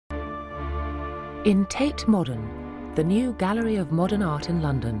In Tate Modern, the new gallery of modern art in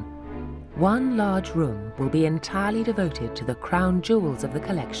London, one large room will be entirely devoted to the crown jewels of the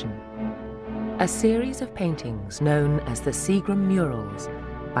collection. A series of paintings known as the Seagram murals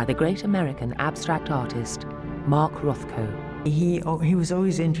by the great American abstract artist Mark Rothko. He was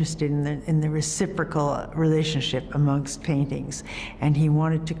always interested in the reciprocal relationship amongst paintings, and he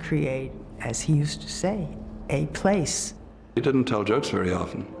wanted to create, as he used to say, a place. He didn't tell jokes very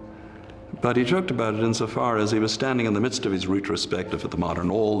often, but he joked about it insofar as he was standing in the midst of his retrospective at the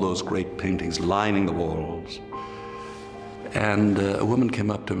Modern, all those great paintings lining the walls. And a woman came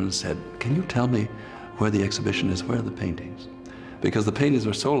up to him and said, "Can you tell me where the exhibition is? Where are the paintings?" Because the paintings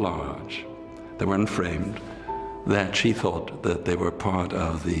were so large, they weren't framed, that she thought that they were part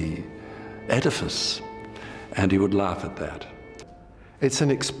of the edifice, and he would laugh at that. It's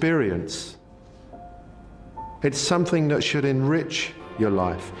an experience. It's something that should enrich your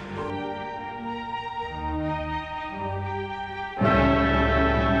life.